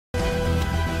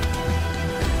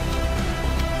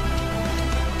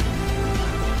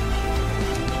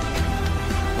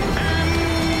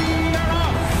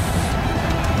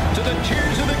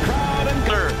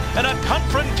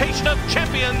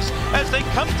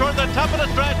toward the top of the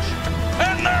stretch.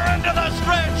 And they're into the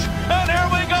stretch. And here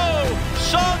we go.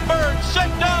 Songbird set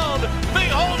down.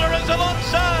 Beholder is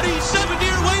alongside. The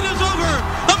 7-year wait is over.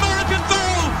 American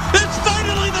Pharoah is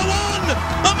finally the one.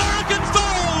 American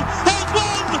Pharoah has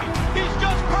won. He's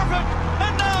just perfect.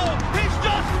 And now he's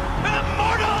just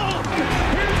immortal.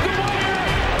 Here's the wire.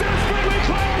 Desperately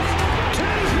close.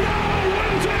 Tisno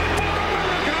wins it for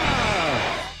America.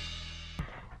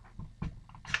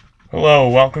 Hello,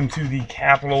 welcome to the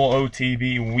Capital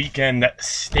OTB Weekend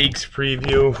Stakes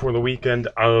Preview for the weekend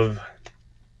of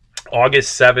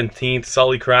August 17th.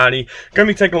 Sully, Crotty. Going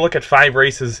to be taking a look at 5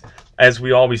 races, as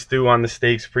we always do on the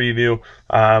Stakes Preview.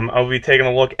 I'll be taking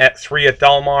a look at 3 at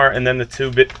Delmar, and then the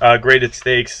 2 graded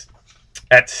stakes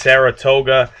at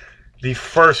Saratoga. The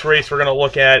first race we're going to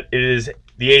look at is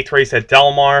the 8th race at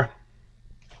Delmar.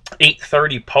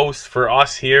 8:30 post for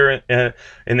us here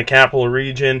in the Capital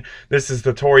region. This is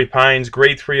the Torrey Pines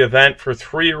Grade 3 event for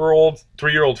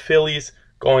 3-year-old fillies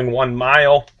going 1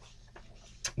 mile.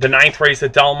 The 9th race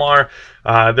at Delmar,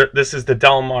 this is the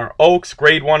Delmar Oaks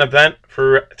Grade 1 event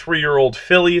for 3-year-old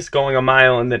fillies going 1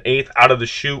 mile, and then 8th out of the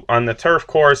chute on the turf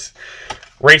course.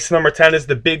 Race number 10 is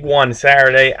the big one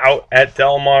Saturday out at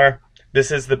Delmar.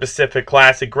 This is the Pacific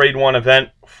Classic Grade 1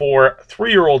 event for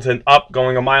 3-year-olds and up,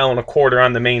 going 1.25 miles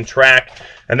on the main track.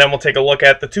 And then we'll take a look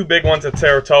at the 2 big ones at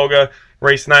Saratoga.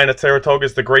 Race 9 at Saratoga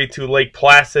is the Grade 2 Lake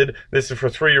Placid. This is for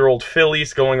 3-year-old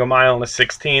fillies going 1 mile and a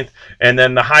 16th. And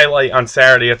then the highlight on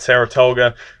Saturday at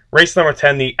Saratoga, race number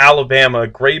 10, the Alabama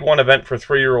Grade 1 event for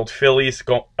 3-year-old fillies.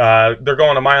 They're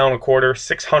going 1.25 miles,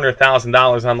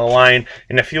 $600,000 on the line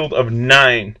in a field of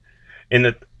 9 in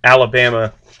the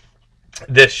Alabama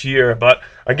this year. But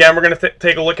again, we're going to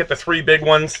take a look at the 3 big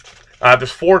ones. There's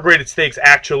 4 graded stakes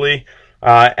actually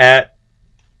there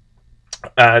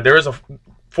is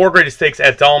 4 graded stakes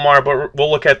at Delmar, but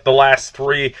we'll look at the last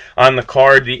 3 on the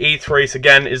card. The 8th race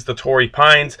again is the Torrey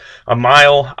Pines, 1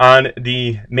 mile on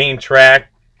the main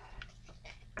track.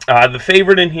 The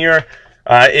favorite in here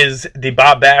is the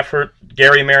Bob Baffert,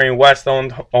 Gary Marion West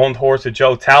owned horse of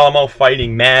Joe Talamo,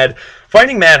 Fighting Mad.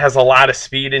 Fighting Mad has a lot of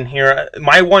speed in here.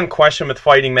 My one question with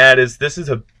Fighting Mad is this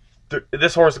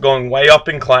horse is going way up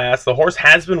in class. The horse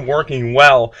has been working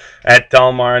well at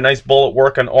Delmar. A nice bullet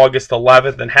work on August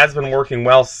 11th, and has been working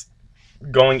well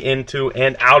going into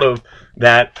and out of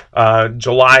that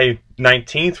July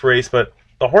 19th race. But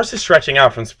the horse is stretching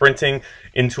out from sprinting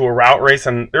into a route race,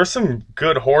 and there's some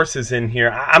good horses in here.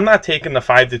 I'm not taking the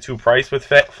 5-2 price with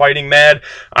Fighting Mad.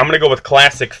 I'm going to go with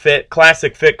Classic Fit.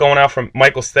 Classic Fit going out from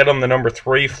Michael Stidham, the number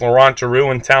 3, Florent Giroux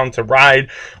in town to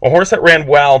ride. A horse that ran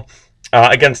well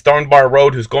against Dunbar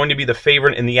Road, who's going to be the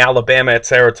favorite in the Alabama at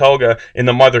Saratoga in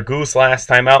the Mother Goose last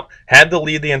time out. Had to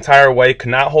lead the entire way, could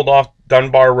not hold off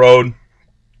Dunbar Road.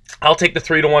 I'll take the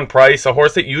 3-1 price. A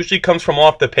horse that usually comes from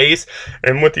off the pace,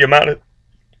 and with the amount of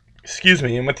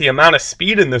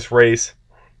speed in this race,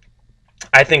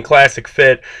 I think Classic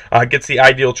Fit gets the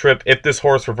ideal trip if this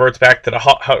horse reverts back to the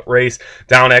Hut race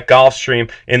down at Gulfstream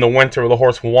in the winter, where the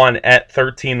horse won at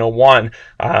 13-1.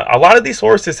 A lot of these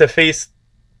horses have faced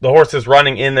the horses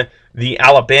running in the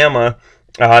Alabama.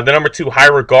 The number 2, High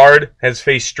Regard, has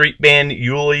faced Street Band,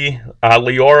 Yulee,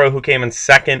 Leora, who came in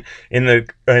 2nd in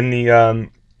the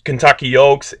Kentucky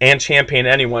Oaks, and Champagne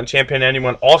Anyone. Champagne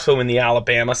Anyone also in the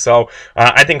Alabama. So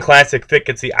I think Classic Fit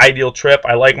gets the ideal trip.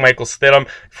 I like Michael Stidham.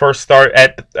 First start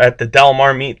at the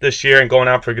Delmar meet this year and going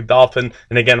out for Godolphin.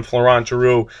 And again, Florent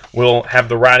Giroux will have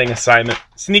the riding assignment.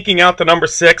 Sneaking out the number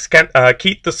 6,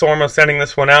 Keith DeSormo sending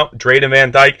this one out. Drayden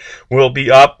Van Dyke will be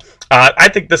up. I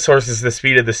think this horse is the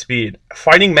speed of the speed.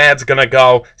 Fighting Mad's going to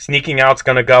go. Sneaking Out's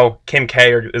going to go. Kim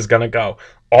K is going to go.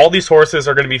 All these horses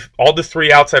are going to be, all the 3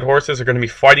 outside horses are going to be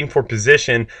fighting for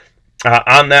position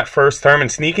on that first term. And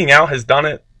Sneaking Out has done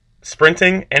it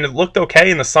sprinting, and it looked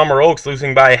okay in the Summer Oaks,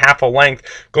 losing by half a length,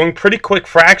 going pretty quick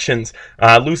fractions,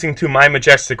 losing to My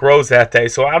Majestic Rose that day.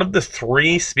 So out of the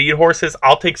 3 speed horses,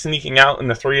 I'll take Sneaking Out in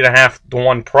the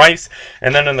 3.5-1 price.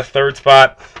 And then in the 3rd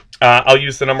spot, I'll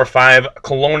use the number 5,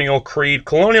 Colonial Creed.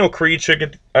 Colonial Creed should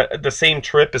get the same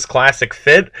trip as Classic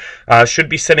Fit. Should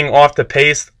be sitting off the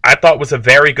pace. I thought was a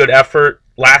very good effort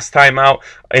last time out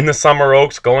in the Summer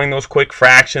Oaks, going those quick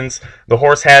fractions. The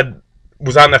horse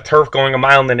was on the turf going 1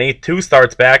 mile and then 8, 2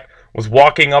 starts back, was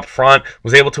walking up front,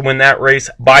 was able to win that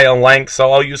race by a length.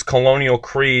 So I'll use Colonial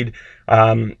Creed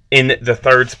in the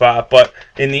 3rd spot. But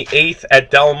in the 8th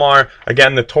at Delmar,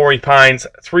 again, the Torrey Pines,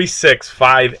 3, 6,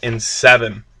 5, and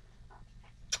 7.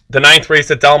 The 9th race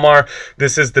at Delmar,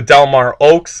 this is the Delmar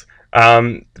Oaks.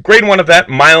 Grade 1 event,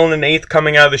 1 mile and an 1/8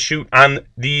 coming out of the chute on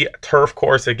the turf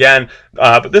course again.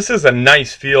 But this is a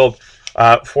nice field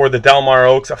for the Delmar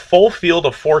Oaks. A full field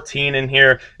of 14 in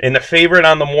here, and the favorite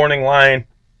on the morning line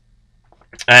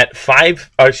at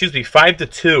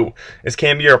 5-2 is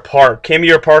Cambier Park.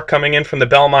 Cambier Park coming in from the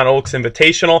Belmont Oaks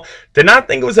Invitational. Did not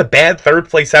think it was a bad third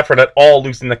place effort at all,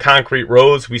 losing the Concrete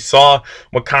Rose. We saw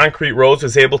what Concrete Rose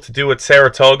was able to do at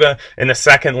Saratoga in the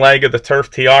second leg of the Turf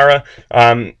Tiara.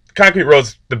 Concrete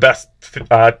Rose, the best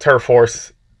turf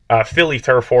horse, Philly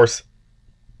turf horse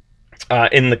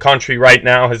in the country right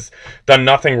now, has done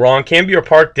nothing wrong. Cambier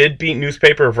Park did beat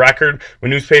Newspaper of Record when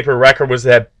Newspaper of Record was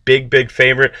that big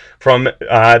favorite from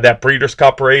that Breeders'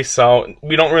 Cup race. So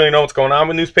we don't really know what's going on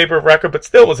with Newspaper of Record, but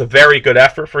still was a very good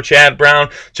effort for Chad Brown.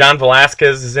 John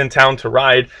Velasquez is in town to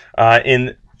ride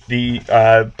in the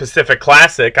Pacific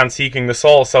Classic on Seeking the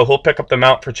Soul, so he'll pick up the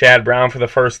mount for Chad Brown for the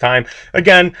first time.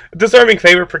 Again, deserving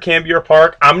favorite for Cambier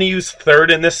Park. I'm going to use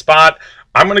third in this spot.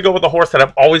 I'm going to go with a horse that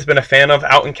I've always been a fan of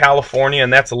out in California,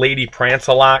 and that's Lady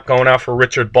Prance-A-Lot, going out for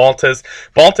Richard Baltas.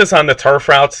 Baltas on the turf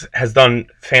routes has done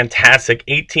fantastic.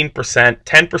 18%,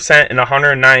 10% in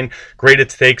 109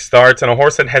 graded stake starts, and a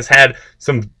horse that has had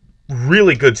some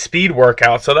really good speed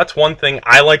workouts. So that's one thing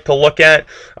I like to look at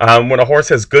when a horse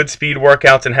has good speed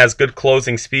workouts and has good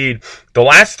closing speed. The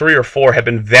last 3 or 4 have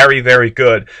been very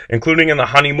good, including in the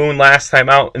honeymoon last time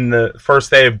out in the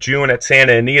first day of June at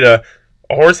Santa Anita.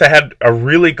 A horse that had a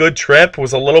really good trip,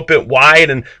 was a little bit wide,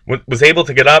 and was able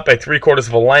to get up by 3/4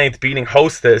 of a length, beating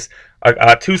Hostess.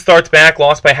 2 starts back,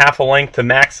 lost by half a length to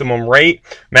Maximum Rate.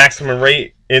 Maximum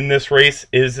Rate in this race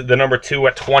is the number 2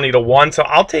 at 20-1. So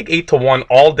I'll take 8-1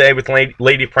 all day with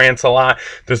Lady Prance-A-Lot.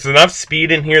 There's enough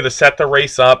speed in here to set the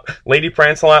race up. Lady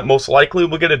Prance-A-Lot most likely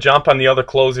will get a jump on the other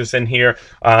closers in here,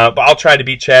 but I'll try to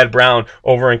beat Chad Brown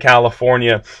over in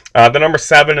California. The number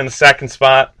 7 in the second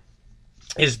spot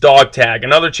is Dog Tag,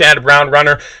 another Chad Brown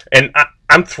runner, and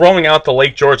I'm throwing out the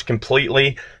Lake George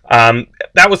completely.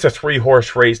 That was a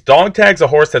 3-horse race. Dog Tag's a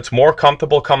horse that's more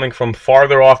comfortable coming from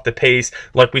farther off the pace,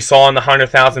 like we saw in the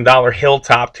 $100,000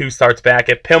 Hilltop 2 starts back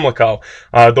at Pimlico.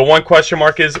 The one question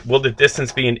mark is, will the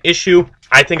distance be an issue?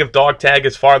 I think if Dog Tag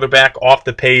is farther back off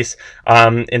the pace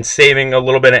and saving a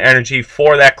little bit of energy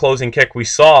for that closing kick we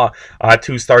saw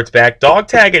 2 starts back, Dog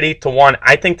Tag at 8-1,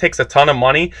 I think takes a ton of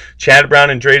money. Chad Brown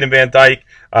and Drayden Van Dyke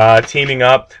teaming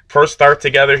up. First start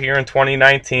together here in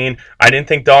 2019. I didn't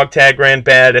think Dog Tag ran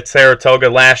bad at Saratoga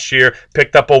last year.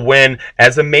 Picked up a win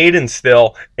as a maiden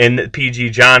still in PG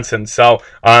Johnson. So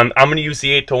I'm going to use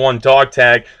the 8-1 Dog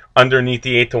Tag underneath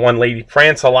the 8-1 Lady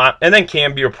Prance-A-Lot. And then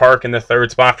Cambier Park in the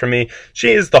third spot for me.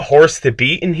 She is the horse to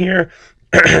beat in here.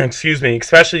 Excuse me.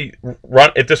 Especially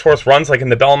if this horse runs like in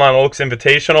the Belmont Oaks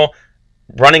Invitational.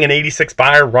 Running an 86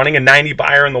 buyer, running a 90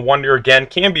 buyer in the Wonder again.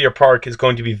 Cambier Park is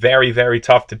going to be very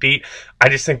tough to beat. I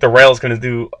just think the rail is going to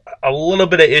do a little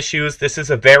bit of issues. This is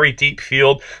a very deep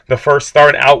field. The first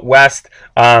start out west.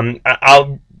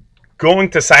 I'll going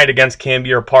to side against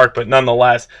Cambier Park, but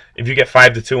nonetheless, if you get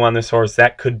 5-2 on this horse,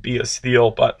 that could be a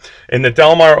steal. But in the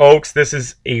Delmar Oaks, this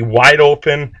is a wide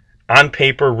open, on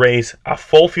paper race. A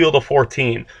full field of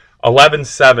 14. 11,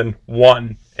 7,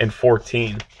 1, and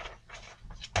 14.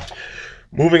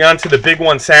 Moving on to the big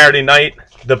one Saturday night,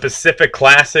 the Pacific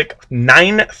Classic,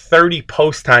 9:30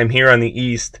 post time here on the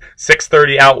East,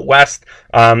 6:30 out west.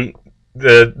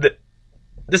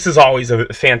 This is always a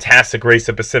fantastic race,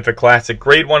 the Pacific Classic.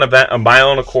 Grade 1 event, a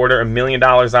mile and a quarter, $1 million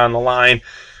on the line.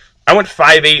 I went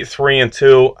 5-8,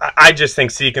 3-2. I just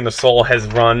think Seeking the Soul has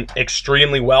run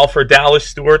extremely well for Dallas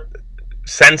Stewart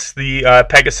since the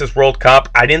Pegasus World Cup.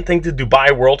 I didn't think the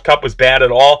Dubai World Cup was bad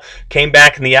at all. Came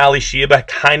back in the Ali Sheba,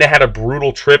 kind of had a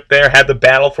brutal trip there, had the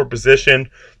battle for position,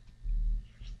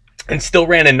 and still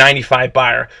ran a 95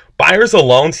 buyer. Buyers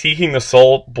alone, Seeking the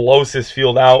Soul blows his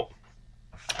field out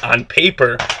on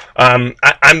paper. I'm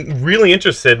really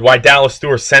interested why Dallas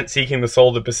Stewart sent Seeking the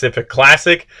Soul to Pacific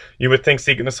Classic. You would think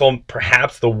Seeking the Soul,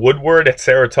 perhaps the Woodward at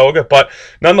Saratoga, but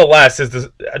nonetheless is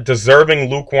a deserving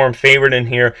lukewarm favorite in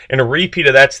here. In a repeat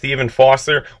of that, Stephen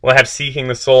Foster will have Seeking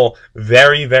the Soul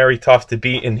very tough to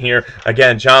beat in here.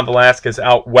 Again, John Velasquez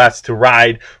out west to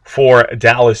ride for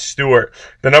Dallas Stewart.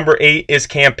 The number 8 is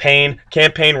Campaign.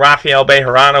 Campaign, Rafael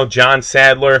Bejarano, John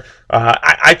Sadler.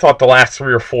 I thought the last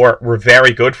 3 or 4 were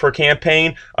very good for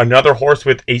Campaign. Another horse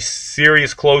with a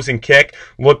serious closing kick.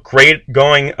 Looked great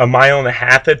going a mile and a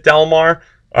half at Delmar.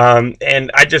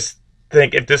 And I just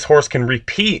think if this horse can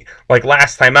repeat like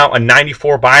last time out, a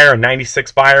 94 buyer, a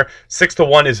 96 buyer,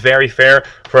 6-1 is very fair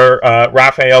for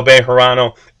Rafael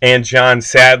Bejarano and John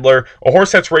Sadler. A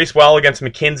horse that's raced well against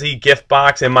McKinsey, Gift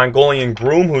Box, and Mongolian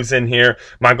Groom, who's in here.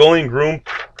 Mongolian Groom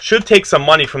should take some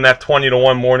money from that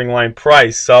 20-1 morning line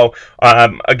price. So,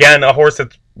 again, a horse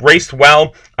that's raced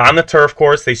well on the turf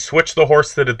course. They switched the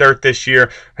horse to the dirt this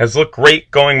year. Has looked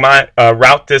great going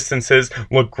route distances.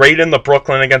 Looked great in the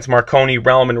Brooklyn against Marconi,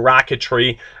 Realm, and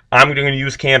Rocketry. I'm going to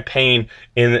use Campaign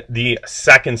in the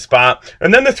second spot.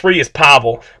 And then the 3 is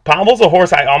Pavel. Pavel's a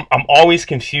horse I'm always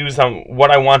confused on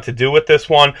what I want to do with this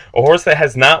one. A horse that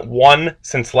has not won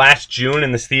since last June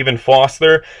in the Stephen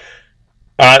Foster.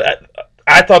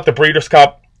 I thought the Breeders'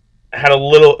 Cup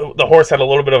the horse had a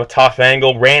little bit of a tough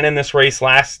angle. Ran in this race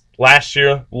last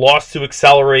year. Lost to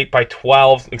Accelerate by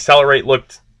 12. Accelerate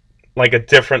looked like a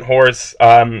different horse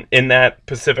in that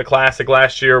Pacific Classic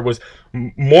last year. Was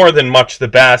more than much the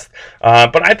best,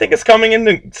 but I think it's coming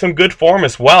into some good form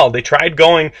as well. They tried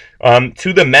going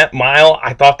to the Met Mile.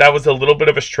 I thought that was a little bit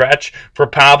of a stretch for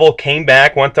Pavel. Came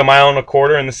back, went the 1.25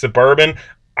 miles in the Suburban.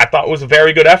 I thought it was a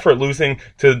very good effort, losing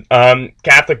to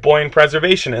Catholic Boy and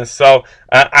Preservationist. So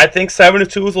I think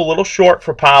 7-2 is a little short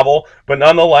for Pavel, but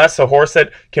nonetheless, a horse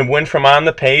that can win from on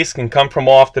the pace, can come from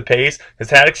off the pace, has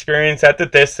had experience at the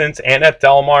distance and at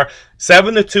Delmar.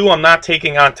 7-2, I'm not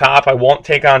taking on top. I won't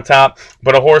take on top,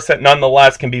 but a horse that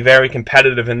nonetheless can be very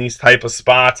competitive in these type of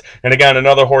spots. And again,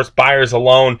 another horse, Buyers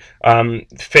Alone,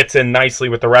 fits in nicely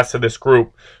with the rest of this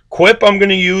group. Quip I'm going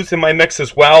to use in my mix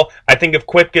as well. I think if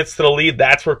Quip gets to the lead,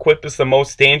 that's where Quip is the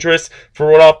most dangerous for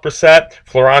Rodolphe Brissett.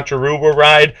 Florent Giroux will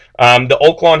ride. The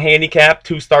Oaklawn handicap,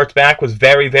 2 starts back, was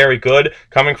very, very good.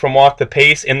 Coming from off the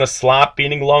pace in the slop,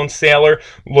 beating Lone Sailor.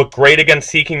 Looked great against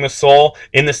Seeking the Soul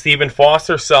in the Stephen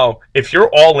Foster. So if you're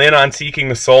all in on Seeking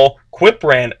the Soul, Quip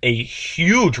ran a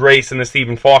huge race in the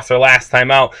Stephen Foster last time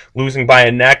out, losing by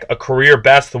a neck, a career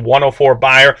best of 104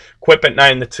 Beyer. Quip at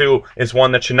 9-2 is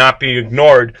one that should not be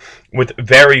ignored, with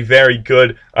very, very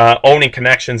good owning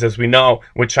connections, as we know,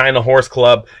 with China Horse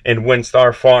Club and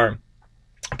Windstar Farm.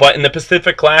 But in the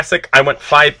Pacific Classic, I went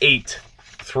 5-8,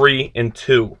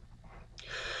 3-2. All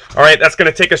right, that's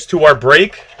going to take us to our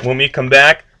break. When we come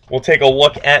back, we'll take a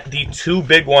look at the 2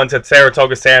 big ones at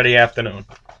Saratoga Saturday afternoon.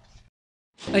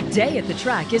 A day at the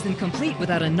track isn't complete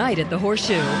without a night at the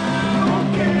Horseshoe.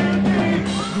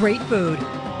 Great food,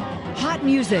 hot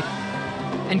music,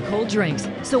 and cold drinks.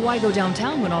 So why go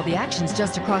downtown when all the action's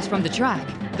just across from the track?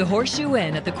 The Horseshoe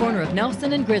Inn at the corner of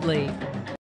Nelson and Gridley.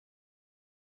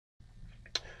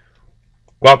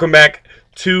 Welcome back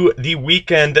to the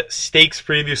weekend stakes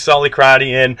preview. Sully,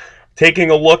 Crotty, and taking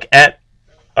a look at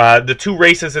the 2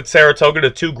 races at Saratoga, the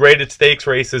 2 graded stakes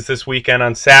races this weekend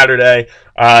on Saturday,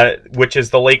 which is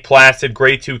the Lake Placid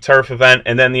Grade 2 turf event,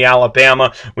 and then the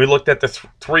Alabama. We looked at the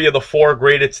 3 of the 4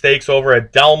 graded stakes over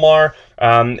at Delmar,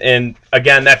 and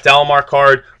again, that Delmar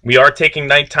card, we are taking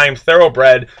nighttime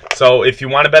thoroughbred, so if you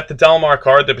want to bet the Delmar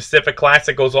card, the Pacific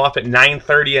Classic goes off at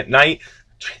 9:30 at night.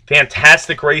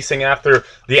 Fantastic racing after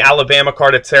the Alabama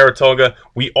card at Saratoga.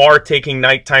 We are taking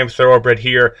nighttime thoroughbred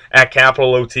here at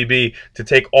Capital OTB to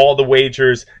take all the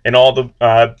wagers and all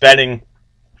the betting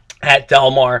at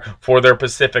Delmar for their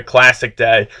Pacific Classic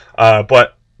day.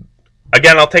 But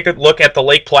again, I'll take a look at the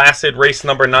Lake Placid race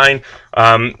number 9.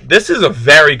 This is a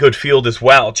very good field as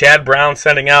well. Chad Brown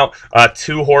sending out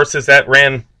 2 horses that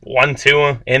ran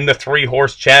 1-2 in the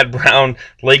 3-horse Chad Brown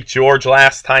Lake George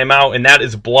last time out, and that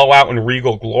is Blowout and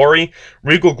Regal Glory.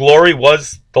 Regal Glory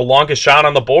was the longest shot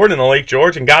on the board in the Lake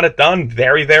George and got it done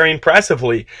very, very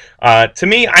impressively. To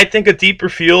me, I think a deeper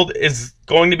field is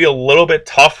going to be a little bit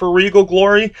tough for Regal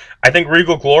Glory. I think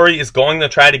Regal Glory is going to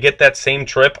try to get that same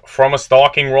trip from a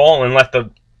stalking roll and let the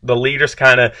leaders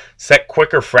kind of set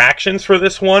quicker fractions for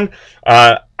this one.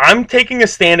 I'm taking a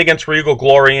stand against Regal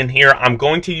Glory in here. I'm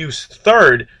going to use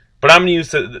 3rd, but I'm going to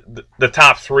use the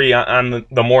top 3 on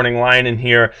the morning line in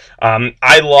here.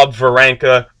 I loved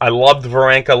Varenka. I loved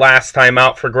Varenka last time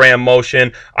out for Graham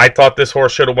Motion. I thought this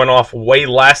horse should have went off way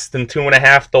less than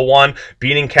 2.5 to 1,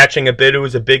 beating Catching a Bid, who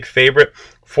was a big favorite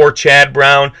for Chad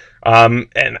Brown.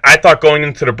 And I thought going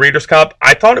into the Breeders' Cup,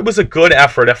 I thought it was a good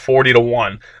effort at 40 to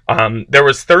 1. There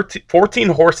was 14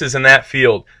 horses in that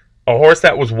field. A horse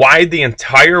that was wide the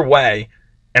entire way,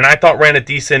 and I thought ran a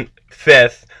decent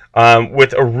 5th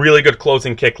with a really good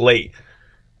closing kick late.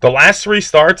 The last 3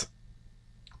 starts,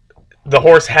 the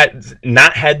horse had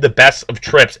not had the best of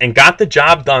trips and got the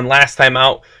job done last time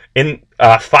out in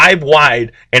 5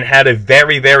 wide and had a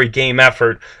very, very game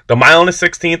effort. The 1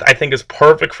 16th, I think, is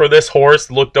perfect for this horse.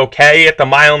 Looked okay at the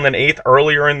 1 1/8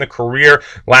 earlier in the career.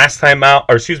 Last time out,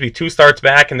 or excuse me, 2 starts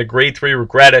back in the Grade 3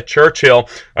 Regret at Churchill.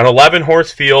 An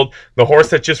 11-horse field. The horse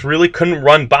that just really couldn't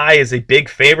run by is a big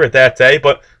favorite that day,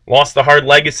 but lost the Hard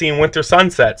Legacy in Winter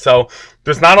Sunset. So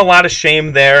there's not a lot of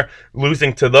shame there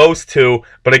losing to those 2.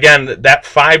 But again, that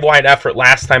 5 wide effort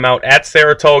last time out at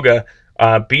Saratoga,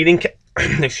 beating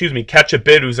excuse me, Catch a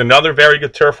Bid, who's another very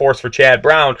good turf horse for Chad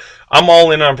Brown. I'm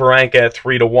all in on Varenka at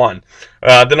 3-1.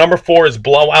 The number 4 is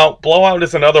Blowout. Blowout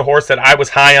is another horse that I was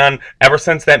high on ever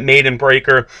since that maiden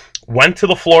breaker. Went to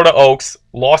the Florida Oaks,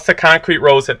 lost to Concrete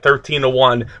Rose at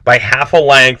 13-1 by half a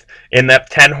length in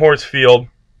that 10-horse field.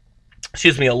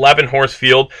 Excuse me, 11-horse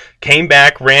field. Came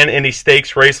back, ran in a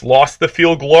stakes race, lost the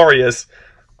field Glorious,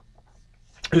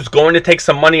 who's going to take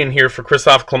some money in here for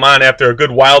Christophe Clement after a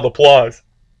good Wild Applause.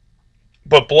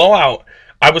 But Blowout,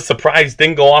 I was surprised,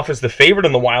 didn't go off as the favorite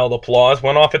in the Wild Applause.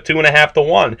 Went off at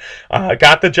 2.5-1.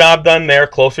 Got the job done there,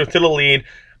 closer to the lead.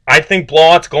 I think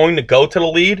Blowout's going to go to the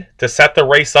lead to set the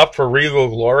race up for Regal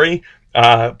Glory.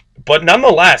 But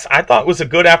nonetheless, I thought it was a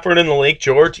good effort in the Lake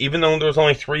George, even though there was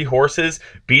only 3 horses,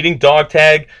 beating Dog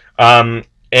Tag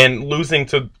and losing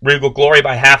to Regal Glory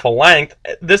by half a length.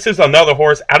 This is another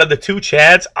horse out of the 2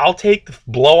 Chads. I'll take the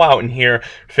Blowout in here,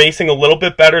 facing a little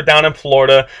bit better down in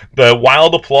Florida. The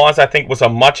Wild Applause, I think, was a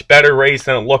much better race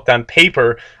than it looked on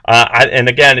paper. And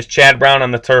again, it's Chad Brown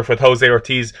on the turf with Jose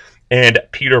Ortiz and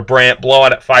Peter Brandt.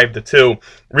 Blowout at 5-2.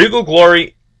 Regal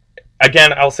Glory,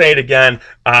 again, I'll say it again.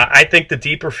 I think the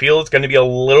deeper field is going to be a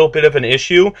little bit of an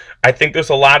issue. I think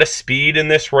there's a lot of speed in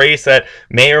this race that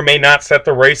may or may not set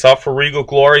the race up for Regal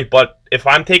Glory. But if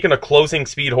I'm taking a closing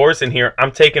speed horse in here,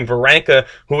 I'm taking Varenka,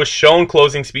 who has shown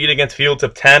closing speed against fields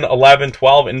of 10, 11,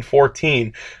 12, and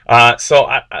 14. I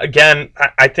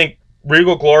think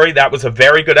Regal Glory, that was a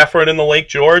very good effort in the Lake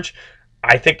George.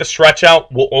 I think the stretch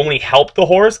out will only help the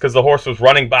horse because the horse was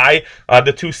running by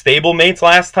the 2 stablemates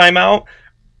last time out.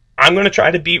 I'm going to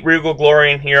try to beat Regal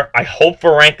Glory in here. I hope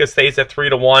Varenka stays at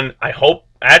 3-1. I hope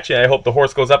the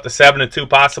horse goes up to 7-2,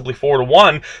 possibly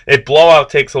 4-1. If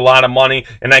Blowout takes a lot of money.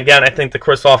 And again, I think the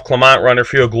Christophe Clement runner,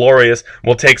 Feel Glorious,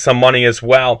 will take some money as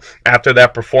well after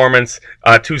that performance.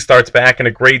 2 starts back in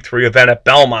a Grade 3 event at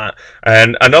Belmont.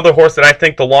 And another horse that I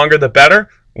think the longer the better.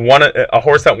 A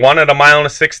horse that won at 1 mile and a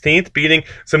 16th, beating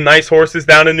some nice horses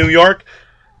down in New York.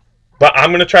 But I'm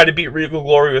going to try to beat Regal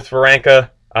Glory with Varenka.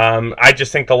 I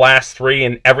just think the last 3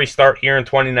 and every start here in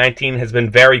 2019 has been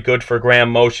very good for Graham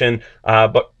Motion.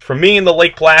 But for me in the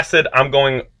Lake Placid, I'm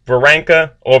going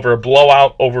Varenka over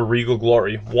Blowout over Regal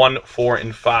Glory. 1, 4,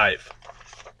 and 5.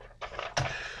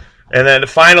 And then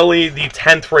finally, the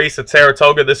 10th race at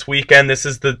Saratoga this weekend. This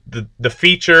is the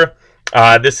feature.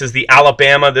 This is the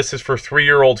Alabama. This is for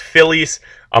 3-year-old fillies.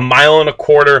 1.25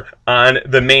 miles on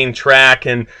the main track.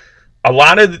 And a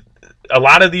lot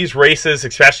of these races,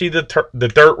 especially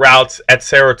the dirt routes at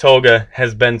Saratoga,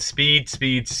 has been speed,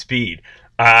 speed, speed.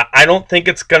 I don't think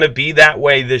it's going to be that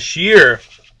way this year.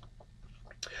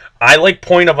 I like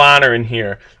Point of Honor in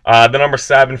here, the number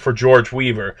 7 for George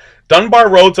Weaver. Dunbar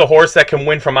Road's a horse that can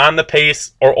win from on the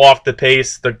pace or off the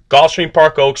pace. The Gulfstream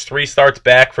Park Oaks 3 starts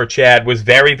back for Chad was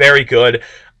very, very good.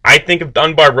 I think if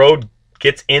Dunbar Road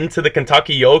gets into the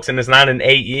Kentucky Oaks and is not an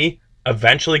AE,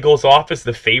 eventually goes off as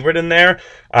the favorite in there.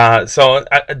 So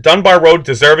Dunbar Road,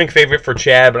 deserving favorite for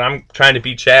Chad, but I'm trying to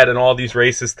beat Chad in all these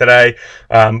races today.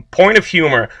 Point of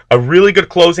Humor, a really good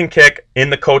closing kick in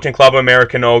the Coaching Club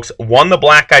American Oaks. Won the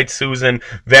Black Eyed Susan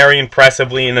very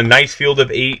impressively in a nice field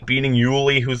of 8, beating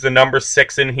Yulee, who's the number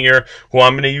 6 in here, who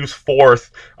I'm going to use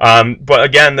 4th. But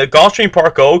again, the Gulfstream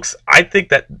Park Oaks, I think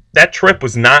that trip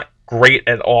was not great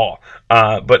at all.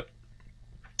 But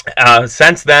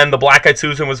since then, the Black Eyed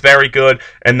Susan was very good,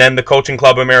 and then the Coaching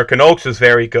Club American Oaks was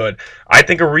very good. I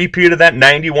think a repeat of that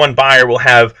 91 buyer will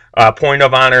have Point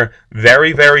of Honor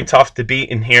very, very tough to beat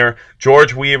in here.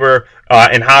 George Weaver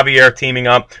and Javier teaming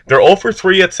up. They're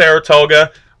 0-for-3 at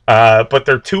Saratoga, but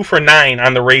they're 2-for-9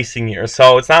 on the racing year.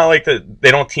 So it's not like they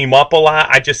don't team up a lot.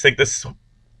 I just think this,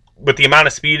 with the amount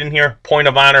of speed in here, Point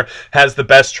of Honor has the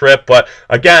best trip. But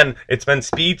again, it's been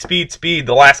speed, speed, speed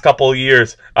the last couple of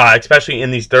years, especially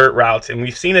in these dirt routes. And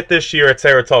we've seen it this year at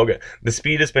Saratoga. The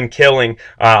speed has been killing.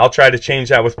 I'll try to change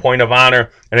that with Point of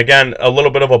Honor. And again, a little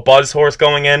bit of a buzz horse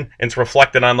going in. And it's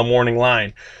reflected on the morning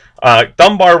line.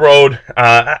 Dunbar Road,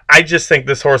 I just think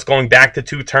this horse going back to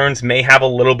 2 turns may have a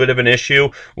little bit of an issue.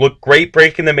 Looked great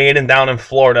breaking the maiden down in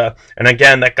Florida. And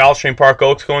again, that Gulfstream Park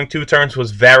Oaks going 2 turns was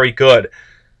very good.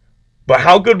 But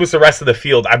how good was the rest of the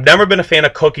field? I've never been a fan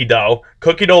of Cookie Dough.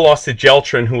 Cookie Dough lost to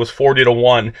Jeltrin, who was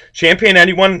 40-1. Champion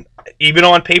Anyone, even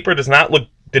on paper, did not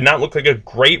look like a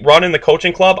great run in the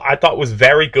Coaching Club. I thought was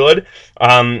very good.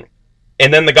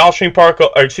 And then the Gulfstream Park,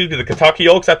 the Kentucky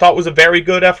Oaks, I thought was a very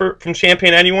good effort from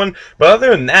Champion Anyone. But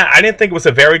other than that, I didn't think it was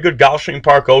a very good Gulfstream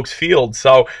Park Oaks field.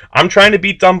 So I'm trying to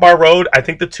beat Dunbar Road. I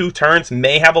think the 2 turns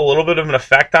may have a little bit of an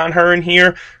effect on her in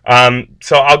here.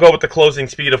 So I'll go with the closing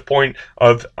speed of Point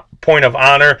point of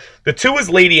honor. The 2 is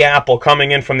Lady Apple,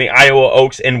 coming in from the Iowa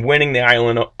Oaks and winning the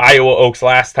Iowa Oaks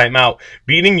last time out,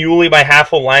 beating Yulee by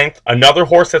half a length. Another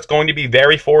horse that's going to be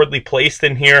very forwardly placed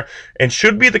in here and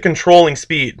should be the controlling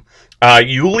speed.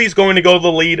 Yulee's going to go to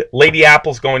the lead. Lady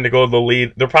Apple's going to go to the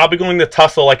lead. They're probably going to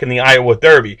tussle like in the Iowa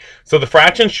Derby. So the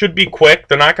fractions should be quick.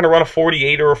 They're not going to run a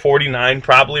 48 or a 49,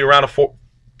 probably around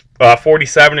a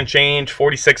 47 and change,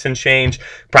 46 and change,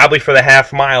 probably for the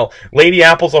half mile. Lady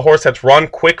Apple's a horse that's run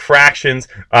quick fractions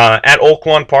at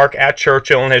Oaklawn Park, at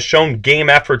Churchill, and has shown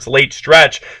game efforts late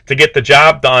stretch to get the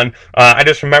job done. I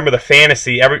just remember the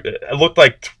fantasy. It looked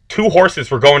like 2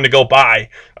 horses were going to go by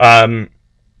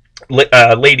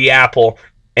Lady Apple,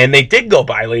 and they did go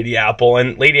by Lady Apple,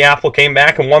 and Lady Apple came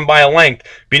back and won by a length,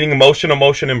 beating Emotion,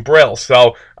 and Brill.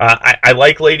 So I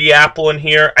like Lady Apple in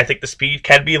here. I think the speed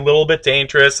can be a little bit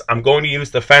dangerous. I'm going to use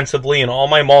defensively in all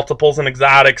my multiples and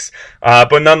exotics,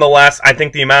 but nonetheless, I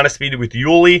think the amount of speed with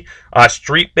Yulee,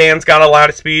 Street Band's got a lot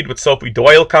of speed with Soapy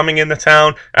Doyle coming into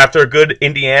town after a good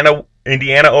Indiana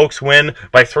Oaks win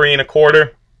by 3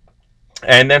 1/4.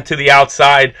 And then to the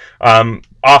outside,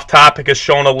 Off Topic has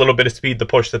shown a little bit of speed to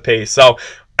push the pace. So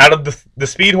out of the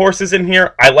speed horses in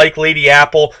here, I like Lady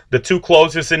Apple. The 2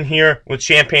 closers in here with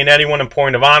Champagne Anyone and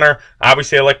Point of Honor.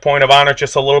 Obviously, I like Point of Honor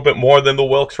just a little bit more than the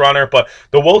Wilkes Runner, but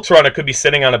the Wilkes Runner could be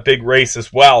sitting on a big race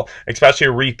as well, especially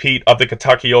a repeat of the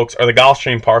Kentucky Oaks or the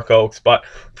Gulfstream Park Oaks. But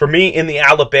for me, in the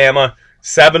Alabama,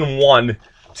 7, 1,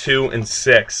 2, and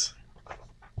 6.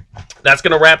 That's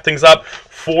going to wrap things up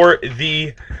for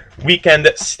the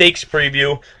weekend stakes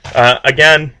preview.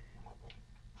 Again,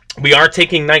 we are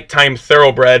taking nighttime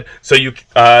thoroughbred, so you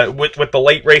with the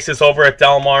late races over at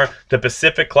Delmar, the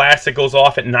Pacific Classic goes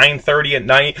off at 9:30 at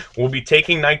night. We'll be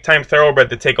taking nighttime thoroughbred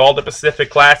to take all the Pacific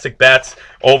Classic bets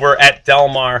over at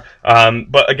Delmar.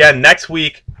 But again, next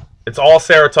week, it's all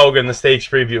Saratoga in the stakes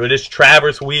preview. It is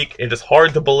Travers week. It is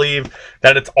hard to believe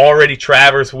that it's already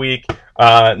Travers week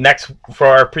for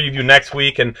our preview next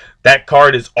week, and that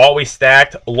card is always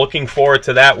stacked. Looking forward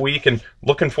to that week, and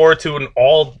looking forward to an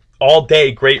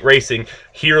all-day great racing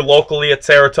here locally at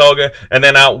Saratoga and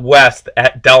then out west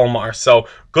at Delmar. So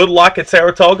good luck at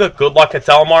Saratoga. Good luck at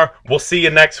Delmar. We'll see you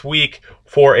next week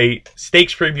for a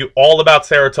stakes preview all about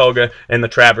Saratoga and the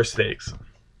Travers Stakes.